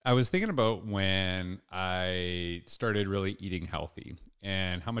I was thinking about when I started really eating healthy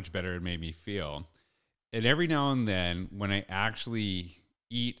and how much better it made me feel. And every now and then, when I actually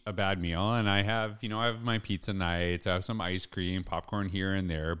eat a bad meal, and I have my pizza nights, I have some ice cream, popcorn here and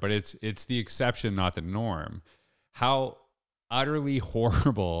there, but it's the exception, not the norm. How utterly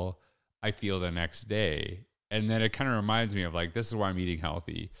horrible I feel the next day. And then it kind of reminds me of like, this is why I'm eating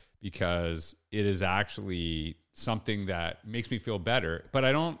healthy, because it is actually something that makes me feel better. But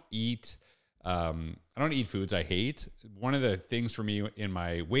I don't eat foods I hate. One of the things for me in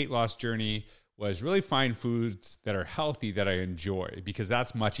my weight loss journey was really find foods that are healthy that I enjoy, because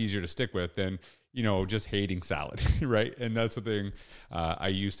that's much easier to stick with than, just hating salad, right? And that's something I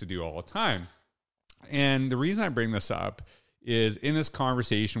used to do all the time. And the reason I bring this up is in this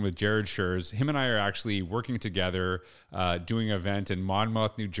conversation with Jared Scherz, him and I are actually working together, doing an event in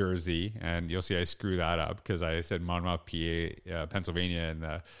Monmouth, New Jersey. And you'll see I screw that up because I said Monmouth, PA, Pennsylvania in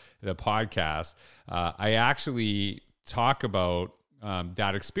the podcast. I actually talk about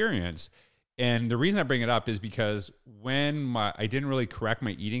that experience. And the reason I bring it up is because when I didn't really correct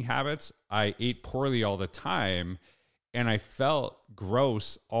my eating habits, I ate poorly all the time. And I felt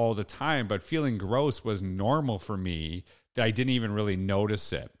gross all the time, but feeling gross was normal for me, that I didn't even really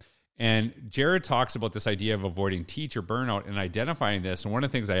notice it. And Jared talks about this idea of avoiding teacher burnout and identifying this. And one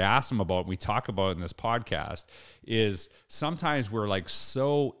of the things I asked him about, and we talk about in this podcast, is sometimes we're like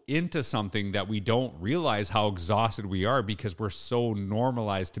so into something that we don't realize how exhausted we are because we're so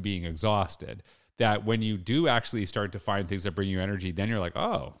normalized to being exhausted, that when you do actually start to find things that bring you energy, then you're like,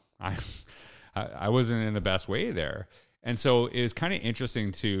 oh, I wasn't in the best way there. And so it's kind of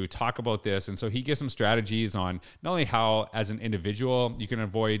interesting to talk about this. And so he gives some strategies on not only how, as an individual, you can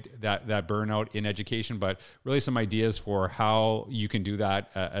avoid that burnout in education, but really some ideas for how you can do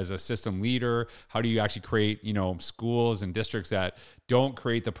that as a system leader. How do you actually create, schools and districts that don't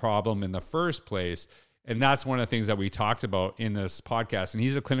create the problem in the first place? And that's one of the things that we talked about in this podcast. And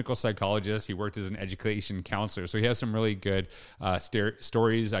he's a clinical psychologist. He worked as an education counselor. So he has some really good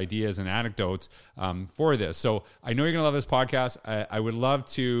stories, ideas, and anecdotes for this. So I know you're going to love this podcast. I would love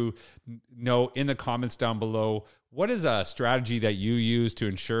to know in the comments down below, what is a strategy that you use to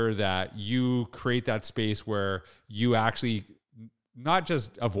ensure that you create that space where you actually not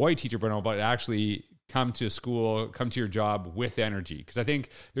just avoid teacher burnout, but actually come to school, come to your job with energy? Because I think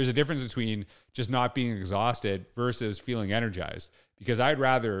there's a difference between just not being exhausted versus feeling energized, because I'd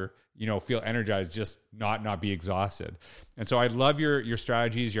rather, feel energized, just not be exhausted. And so I'd love your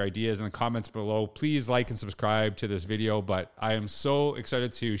strategies, your ideas in the comments below. Please like and subscribe to this video, but I am so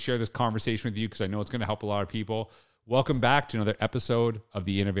excited to share this conversation with you because I know it's going to help a lot of people. Welcome back to another episode of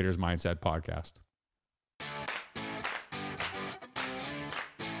the Innovator's Mindset Podcast.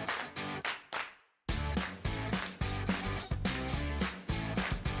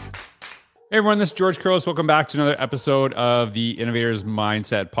 Hey everyone, this is George Curls. Welcome back to another episode of the Innovators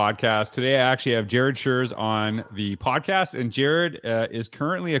Mindset Podcast. Today I actually have Jared Scherz on the podcast, and Jared is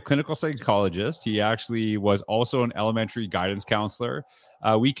currently a clinical psychologist. He actually was also an elementary guidance counselor.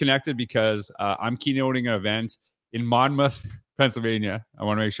 We connected because I'm keynoting an event in Monmouth, Pennsylvania. I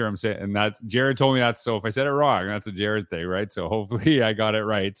want to make sure I'm saying, and that's Jared told me that. So if I said it wrong, that's a Jared thing, right? So hopefully I got it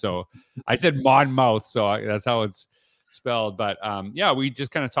right. So I said Monmouth, so that's how it's spelled. But we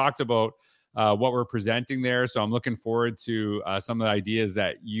just kind of talked about what we're presenting there. So I'm looking forward to some of the ideas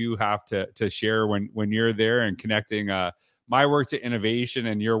that you have to share when you're there, and connecting my work to innovation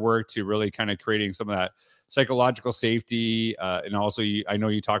and your work to really kind of creating some of that psychological safety. And also, I know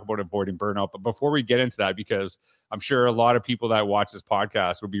you talk about avoiding burnout. But before we get into that, because I'm sure a lot of people that watch this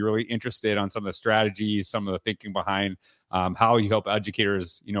podcast would be really interested on some of the strategies, some of the thinking behind how you help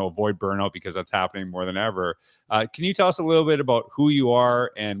educators, avoid burnout, because that's happening more than ever. Can you tell us a little bit about who you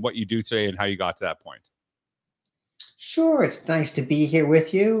are and what you do today and how you got to that point? Sure. It's nice to be here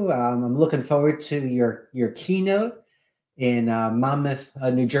with you. I'm looking forward to your keynote in Monmouth,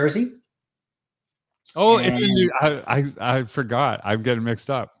 New Jersey. Oh, it's in New. I forgot. I'm getting mixed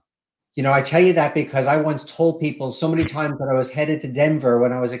up. I tell you that because I once told people so many times that I was headed to Denver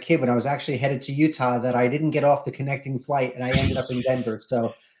when I was a kid, when I was actually headed to Utah, that I didn't get off the connecting flight and I ended up in Denver.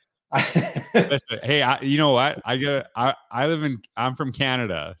 So, listen, hey, you know what? I'm from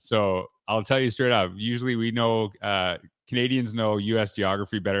Canada, so I'll tell you straight up. Usually, we know Canadians know U.S.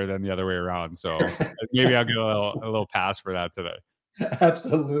 geography better than the other way around. So maybe I'll get a little pass for that today.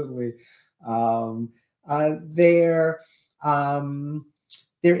 Absolutely.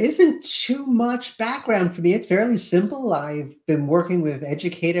 There isn't too much background for me. It's fairly simple. I've been working with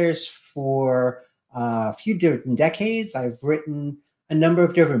educators for a few different decades. I've written a number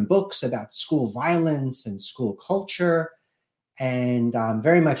of different books about school violence and school culture. and I'm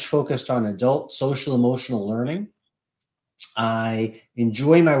very much focused on adult social emotional learning. I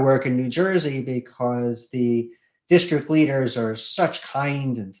enjoy my work in New Jersey because the district leaders are such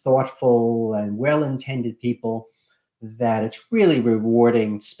kind and thoughtful and well-intended people that it's really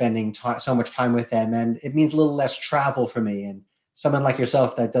rewarding spending so much time with them. And it means a little less travel for me. And someone like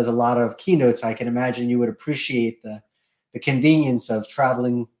yourself that does a lot of keynotes, I can imagine you would appreciate the convenience of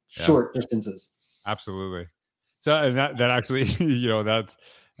traveling short distances. Absolutely. So and that actually,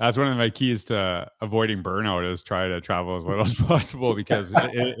 that's one of my keys to avoiding burnout is try to travel as little as possible, because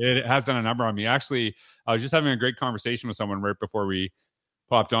it has done a number on me. Actually, I was just having a great conversation with someone right before we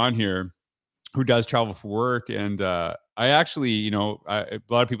popped on here who does travel for work. And I actually, a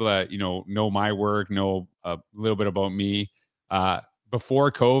lot of people that, know my work, know a little bit about me.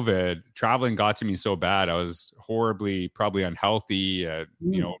 Before COVID, traveling got to me so bad. I was horribly, probably unhealthy.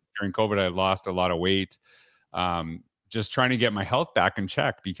 During COVID, I lost a lot of weight. Just trying to get my health back in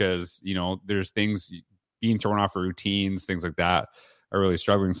check because, there's things being thrown off of routines, things like that are really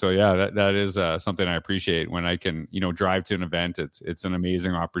struggling. So yeah, that is something I appreciate when I can, drive to an event. It's an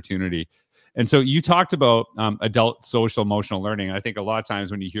amazing opportunity. And so you talked about adult social emotional learning. And I think a lot of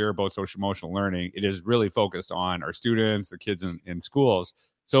times when you hear about social emotional learning, it is really focused on our students, the kids in schools.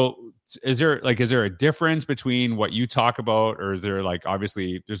 So is there a difference between what you talk about, or is there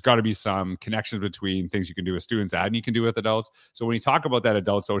obviously there's got to be some connections between things you can do with students and you can do with adults? So when you talk about that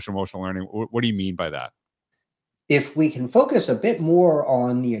adult social emotional learning, what do you mean by that? If we can focus a bit more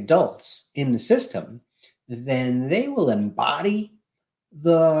on the adults in the system, then they will embody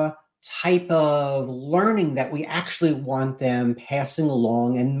the type of learning that we actually want them passing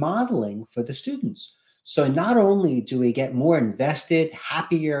along and modeling for the students. So not only do we get more invested,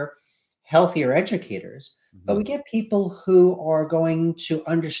 happier, healthier educators, but we get people who are going to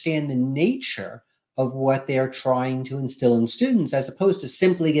understand the nature of what they're trying to instill in students, as opposed to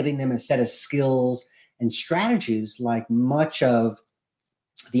simply giving them a set of skills and strategies like much of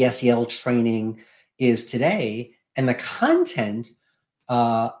the SEL training is today. And the content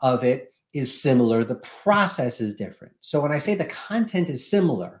of it is similar. The process is different. So when I say the content is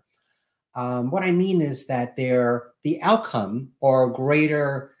similar, what I mean is that the outcome are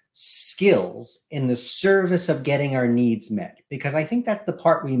greater skills in the service of getting our needs met, because I think that's the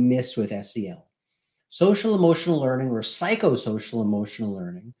part we miss with SEL. Social emotional learning, or psychosocial emotional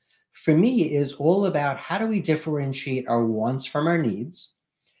learning, for me is all about how do we differentiate our wants from our needs?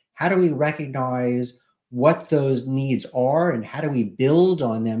 How do we recognize what those needs are, and how do we build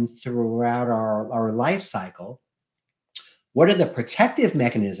on them throughout our life cycle? What are the protective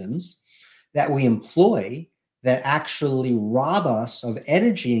mechanisms that we employ that actually rob us of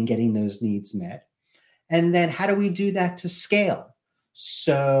energy in getting those needs met? And then how do we do that to scale?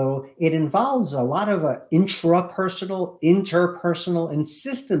 So it involves a lot of intrapersonal, interpersonal, and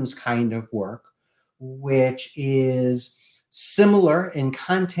systems kind of work, which is similar in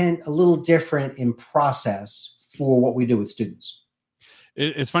content, a little different in process for what we do with students.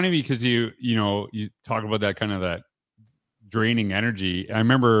 It's funny because you talk about that kind of that draining energy. I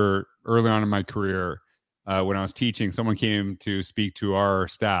remember early on in my career when I was teaching, someone came to speak to our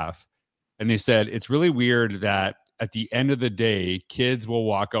staff, and they said it's really weird that at the end of the day, kids will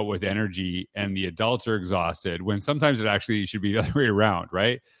walk out with energy and the adults are exhausted, when sometimes it actually should be the other way around,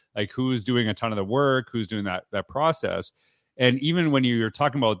 right? Like who's doing a ton of the work, who's doing that process. And even when you're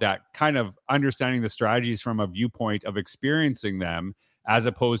talking about that kind of understanding the strategies from a viewpoint of experiencing them, as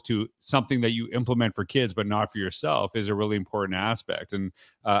opposed to something that you implement for kids, but not for yourself, is a really important aspect. And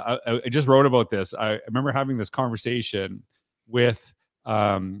I just wrote about this. I remember having this conversation with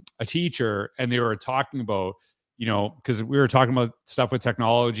a teacher, and they were talking about, because we were talking about stuff with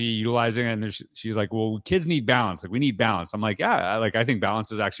technology, utilizing it. And she's like, well, kids need balance. Like we need balance. I'm like, yeah, I think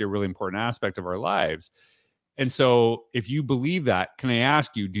balance is actually a really important aspect of our lives. And so if you believe that, can I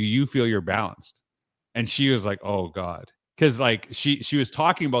ask you, do you feel you're balanced? And she was like, oh God. Because she was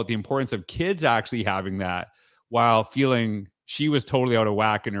talking about the importance of kids actually having that, while feeling she was totally out of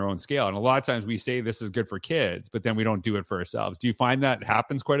whack in her own scale. And a lot of times we say this is good for kids, but then we don't do it for ourselves. Do you find that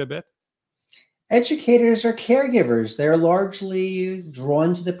happens quite a bit? Educators are caregivers. They're largely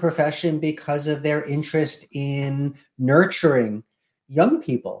drawn to the profession because of their interest in nurturing young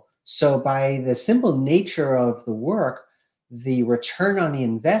people. So by the simple nature of the work, the return on the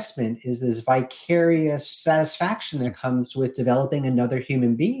investment is this vicarious satisfaction that comes with developing another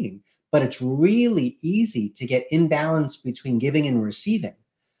human being. But it's really easy to get imbalance between giving and receiving.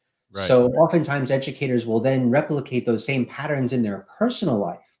 Right. So oftentimes educators will then replicate those same patterns in their personal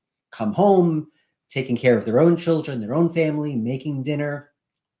life, come home, taking care of their own children, their own family, making dinner.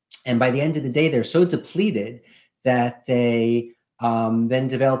 And by the end of the day, they're so depleted that they then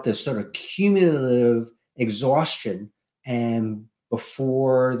develop this sort of cumulative exhaustion. And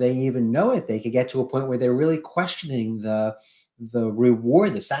before they even know it, they could get to a point where they're really questioning the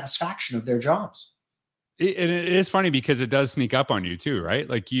reward, the satisfaction of their jobs. And it is funny because it does sneak up on you too, right?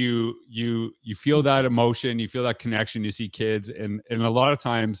 Like you feel that emotion, you feel that connection. You see kids, and a lot of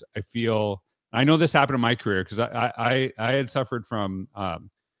times I know this happened in my career because I had suffered from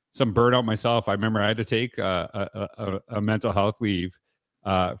some burnout myself. I remember I had to take a mental health leave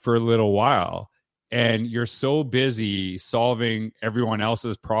for a little while, and you're so busy solving everyone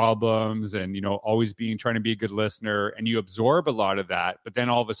else's problems, and always trying to be a good listener, and you absorb a lot of that. But then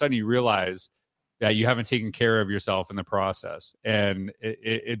all of a sudden you realize that you haven't taken care of yourself in the process. And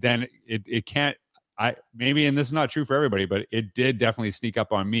it can't, maybe, and this is not true for everybody, but it did definitely sneak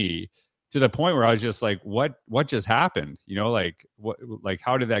up on me to the point where I was just like, what just happened?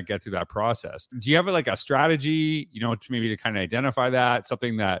 How did that get through that process? Do you have like a strategy, to kind of identify that,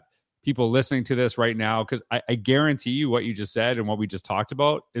 something that people listening to this right now, because I guarantee you what you just said and what we just talked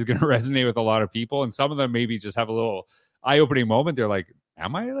about is going to resonate with a lot of people. And some of them maybe just have a little eye-opening moment. They're like,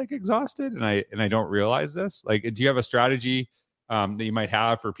 am I like exhausted? And I don't realize this. Like, do you have a strategy that you might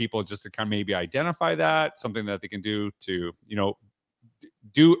have for people just to kind of maybe identify that, something that they can do to,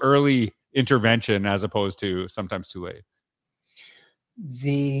 do early intervention as opposed to sometimes too late?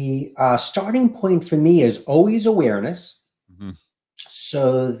 The starting point for me is always awareness. Mm-hmm.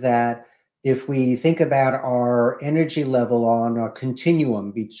 So that if we think about our energy level on a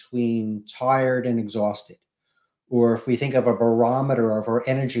continuum between tired and exhausted, or if we think of a barometer of our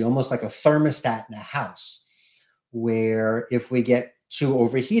energy, almost like a thermostat in a house, where if we get too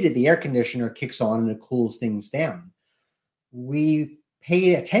overheated, the air conditioner kicks on and it cools things down. We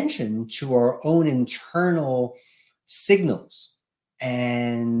pay attention to our own internal signals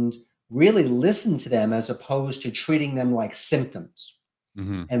and really listen to them as opposed to treating them like symptoms.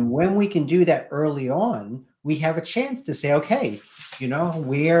 Mm-hmm. And when we can do that early on, we have a chance to say, okay,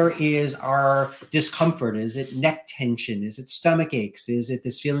 where is our discomfort? Is it neck tension? Is it stomach aches? Is it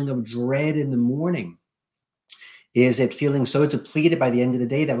this feeling of dread in the morning? Is it feeling so depleted by the end of the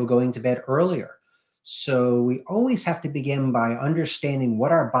day that we're going to bed earlier? So we always have to begin by understanding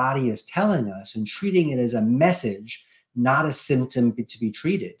what our body is telling us and treating it as a message, not a symptom to be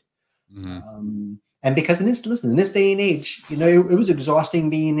treated. Mm-hmm. And because in this day and age, it was exhausting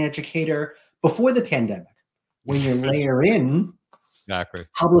being an educator before the pandemic. When you layer in exactly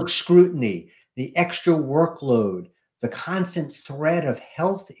public scrutiny, the extra workload, the constant threat of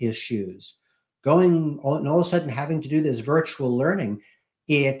health issues, going on, and all of a sudden having to do this virtual learning,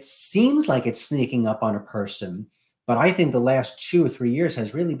 it seems like it's sneaking up on a person. But I think the last 2 or 3 years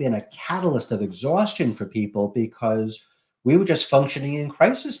has really been a catalyst of exhaustion for people because we were just functioning in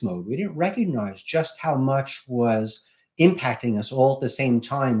crisis mode. We didn't recognize just how much was impacting us all at the same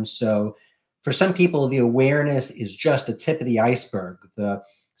time. So for some people, the awareness is just the tip of the iceberg. The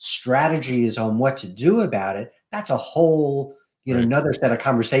strategies on what to do about it, that's a whole, right, another set of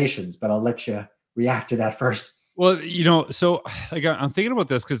conversations, but I'll let you react to that first. Well, so like I'm thinking about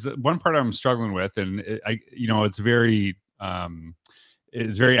this because one part I'm struggling with, and it's very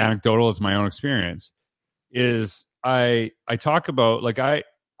anecdotal. It's my own experience. Is I talk about like I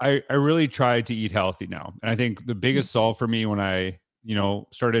really try to eat healthy now, and I think the biggest solve for me when I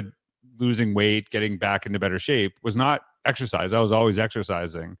started losing weight, getting back into better shape was not exercise. I was always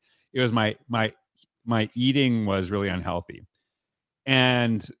exercising. It was my eating was really unhealthy,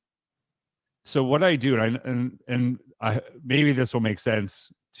 and so what I do, and I maybe this will make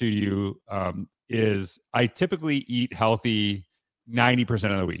sense to you, is I typically eat healthy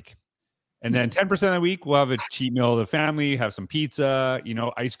 90% of the week. And then 10% of the week, we'll have a cheat meal of the family, have some pizza,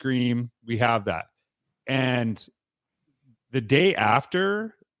 ice cream. We have that. And the day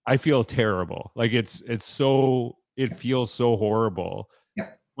after, I feel terrible. Like it feels so horrible. Yeah.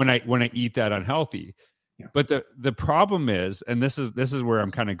 when I eat that unhealthy. Yeah. But the problem is, and this is where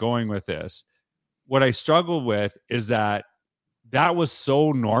I'm kind of going with this, what I struggle with is that was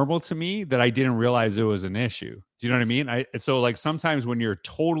so normal to me that I didn't realize it was an issue. Do you know what I mean? So like sometimes when you're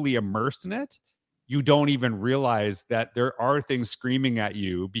totally immersed in it, you don't even realize that there are things screaming at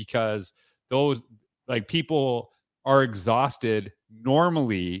you because those like people are exhausted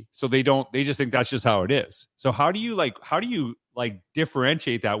normally. So they just think that's just how it is. So how do you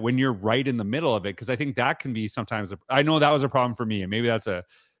differentiate that when you're right in the middle of it? Cause I think that can be sometimes, I know that was a problem for me and maybe that's a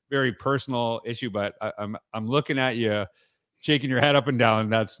very personal issue, but I'm looking at you shaking your head up and down.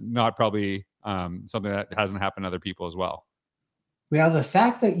 That's not probably something that hasn't happened to other people as well. Well, the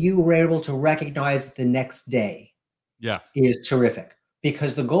fact that you were able to recognize it the next day, is terrific.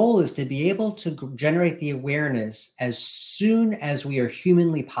 because the goal is to be able to generate the awareness as soon as we are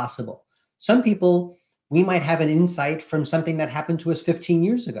humanly possible. Some people, we might have an insight from something that happened to us 15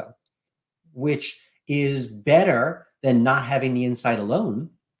 years ago, which is better than not having the insight alone.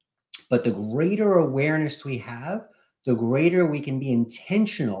 But the greater awareness we have, the greater we can be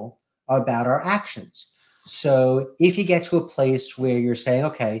intentional about our actions. So if you get to a place where you're saying,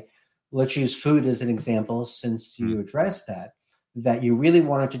 okay, let's use food as an example, since you addressed that you really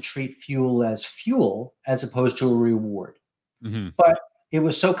wanted to treat fuel as opposed to a reward. Mm-hmm. But it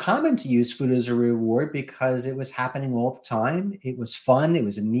was so common to use food as a reward because it was happening all the time. It was fun. It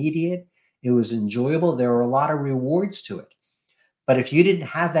was immediate. It was enjoyable. There were a lot of rewards to it. But if you didn't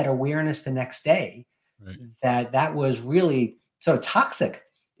have that awareness the next day, right, that was really so toxic.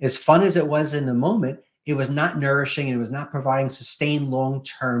 As fun as it was in the moment, it was not nourishing and it was not providing sustained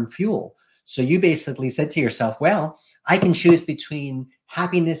long-term fuel. So you basically said to yourself, well, I can choose between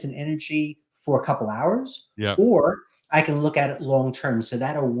happiness and energy for a couple hours, yeah, or I can look at it long-term. So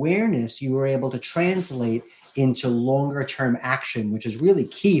that awareness you were able to translate into longer-term action, which is really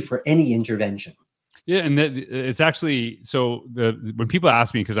key for any intervention. Yeah, and it's actually so when people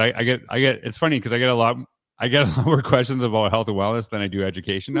ask me, because I get it's funny because I get a lot more questions about health and wellness than I do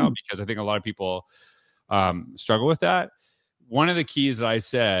education now, because I think a lot of people struggle with that. One of the keys that I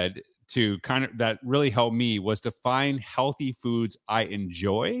said to kind of that really helped me was to find healthy foods I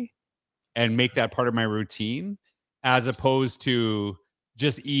enjoy and make that part of my routine, as opposed to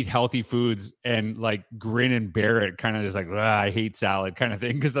just eat healthy foods and like grin and bear it, kind of just like, I hate salad kind of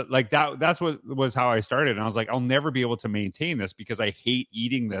thing. Cause like that's what was how I started. And I was like, I'll never be able to maintain this because I hate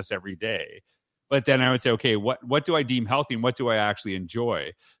eating this every day. But then I would say, okay, what do I deem healthy and what do I actually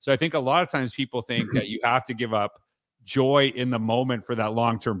enjoy? So I think a lot of times people think that you have to give up joy in the moment for that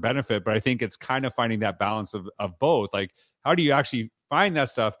long-term benefit. But I think it's kind of finding that balance of both. Like, how do you actually find that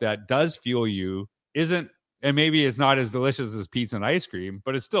stuff that does fuel you, and maybe it's not as delicious as pizza and ice cream,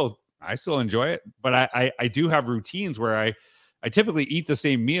 but I still enjoy it. But I do have routines where I typically eat the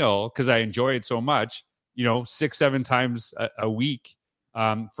same meal because I enjoy it so much, 6-7 times a week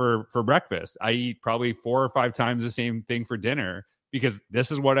for breakfast. I eat probably 4 or 5 times the same thing for dinner because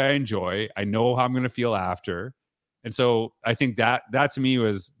this is what I enjoy. I know how I'm going to feel after. And so I think that to me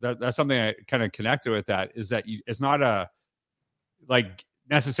was that's something I kind of connected with, that is that it's not a like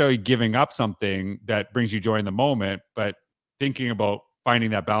necessarily giving up something that brings you joy in the moment, but thinking about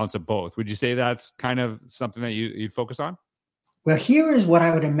finding that balance of both. Would you say that's kind of something that you'd focus on? Well, here is what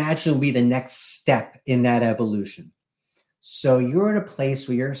I would imagine will be the next step in that evolution. So you're at a place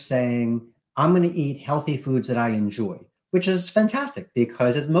where you're saying, I'm going to eat healthy foods that I enjoy, which is fantastic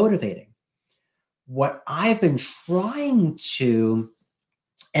because it's motivating. What I've been trying to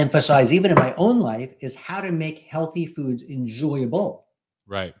emphasize, even in my own life, is how to make healthy foods enjoyable.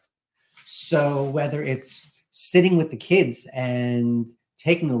 Right. So whether it's sitting with the kids and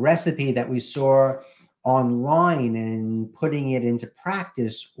taking a recipe that we saw online and putting it into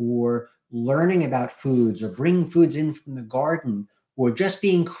practice, or learning about foods, or bringing foods in from the garden, or just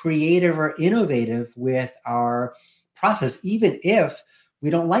being creative or innovative with our process, even if we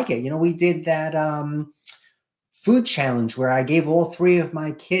don't like it. We did that food challenge where I gave all 3 of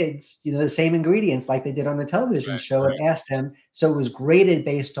my kids, the same ingredients like they did on the television show, and asked them. So it was graded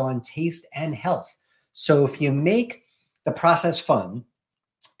based on taste and health. So if you make the process fun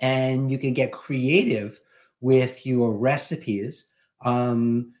and you can get creative with your recipes,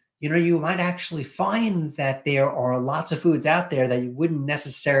 you might actually find that there are lots of foods out there that you wouldn't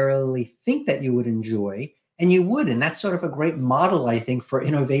necessarily think that you would enjoy, and you would. And that's sort of a great model, I think, for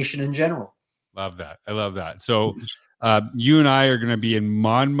innovation in general. Love that. I love that. So you and I are going to be in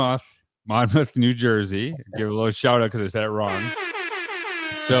Monmouth, New Jersey. Give a little shout out because I said it wrong.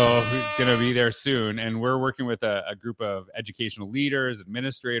 So we're going to be there soon. And we're working with a group of educational leaders,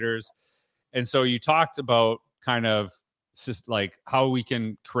 administrators. And so you talked about kind of like how we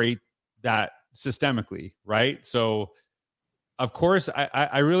can create that systemically, right? So of course,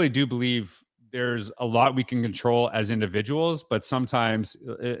 I really do believe there's a lot we can control as individuals, but sometimes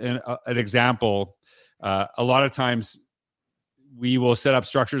an example, a lot of times we will set up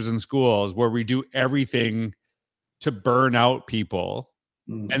structures in schools where we do everything to burn out people.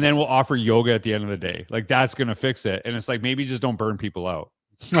 And then we'll offer yoga at the end of the day. Like, that's going to fix it. And it's like, maybe just don't burn people out.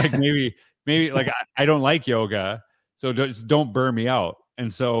 Like maybe like I don't like yoga, so just don't burn me out.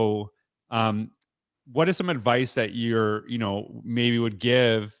 And so what is some advice that you're, maybe would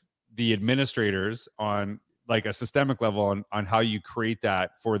give the administrators on like a systemic level on how you create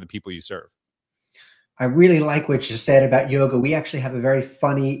that for the people you serve? I really like what you said about yoga. We actually have a very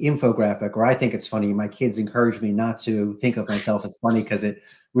funny infographic, or I think it's funny. My kids encourage me not to think of myself as funny because it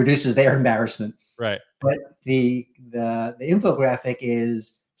reduces their embarrassment. Right. But the infographic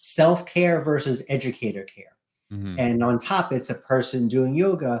is self-care versus educator care. Mm-hmm. And on top, it's a person doing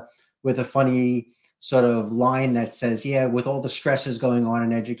yoga with a funny sort of line that says, yeah, with all the stresses going on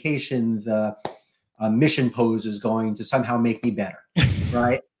in education, the mission pose is going to somehow make me better,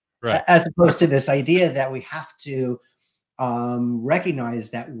 right? Right. As opposed to this idea that we have to recognize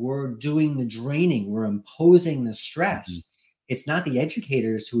that we're doing the draining, we're imposing the stress. Mm-hmm. It's not the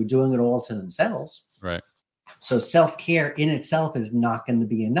educators who are doing it all to themselves. Right. So self-care in itself is not going to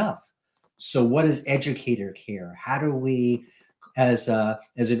be enough. So what is educator care? How do we, as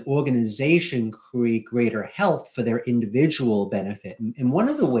an organization, create greater health for their individual benefit? And one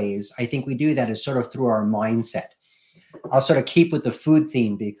of the ways I think we do that is sort of through our mindset. I'll sort of keep with the food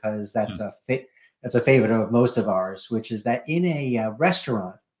theme because that's a favorite of most of ours, which is that in a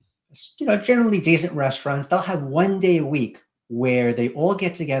restaurant, generally decent restaurants, they'll have one day a week where they all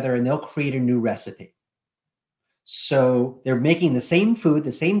get together and they'll create a new recipe. So they're making the same food,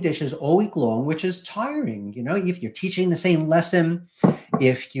 the same dishes all week long, which is tiring. If you're teaching the same lesson,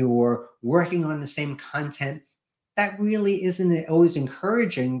 if you're working on the same content, that really isn't always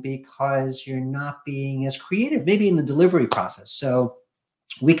encouraging because you're not being as creative, maybe in the delivery process. So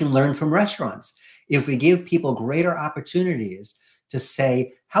we can learn from restaurants. If we give people greater opportunities to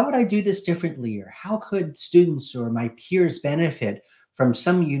say, how would I do this differently? Or how could students or my peers benefit from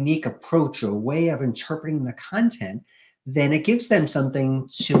some unique approach or way of interpreting the content, then it gives them something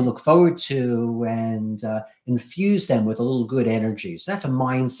to look forward to and infuse them with a little good energy. So that's a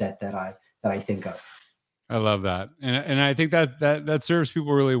mindset that I think of. I love that. And I think that serves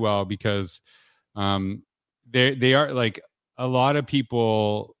people really well because they are like, a lot of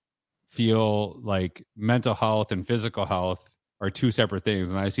people feel like mental health and physical health are two separate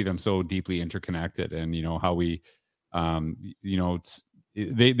things. And I see them so deeply interconnected, and how we,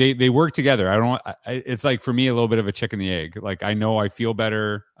 they work together. It's like, for me, a little bit of a chicken and the egg. Like, I know I feel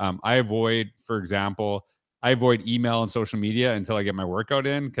better. I avoid email and social media until I get my workout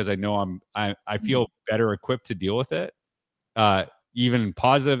in, because I know I feel better equipped to deal with it, even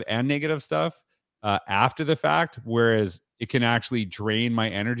positive and negative stuff after the fact. Whereas it can actually drain my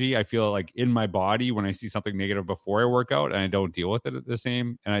energy. I feel like in my body when I see something negative before I work out, and I don't deal with it the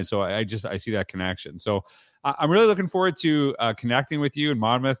same. And I see that connection. So I'm really looking forward to connecting with you in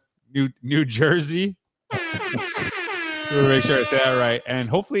Monmouth, New Jersey. We'll make sure I say that right. And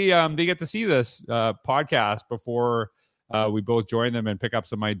hopefully they get to see this podcast before we both join them and pick up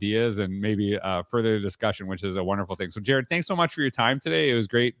some ideas and maybe further discussion, which is a wonderful thing. So Jared, thanks so much for your time today. It was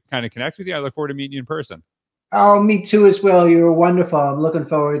great kind of connect with you. I look forward to meeting you in person. Oh, me too as well. You're wonderful. I'm looking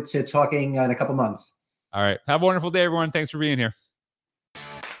forward to talking in a couple months. All right. Have a wonderful day, everyone. Thanks for being here.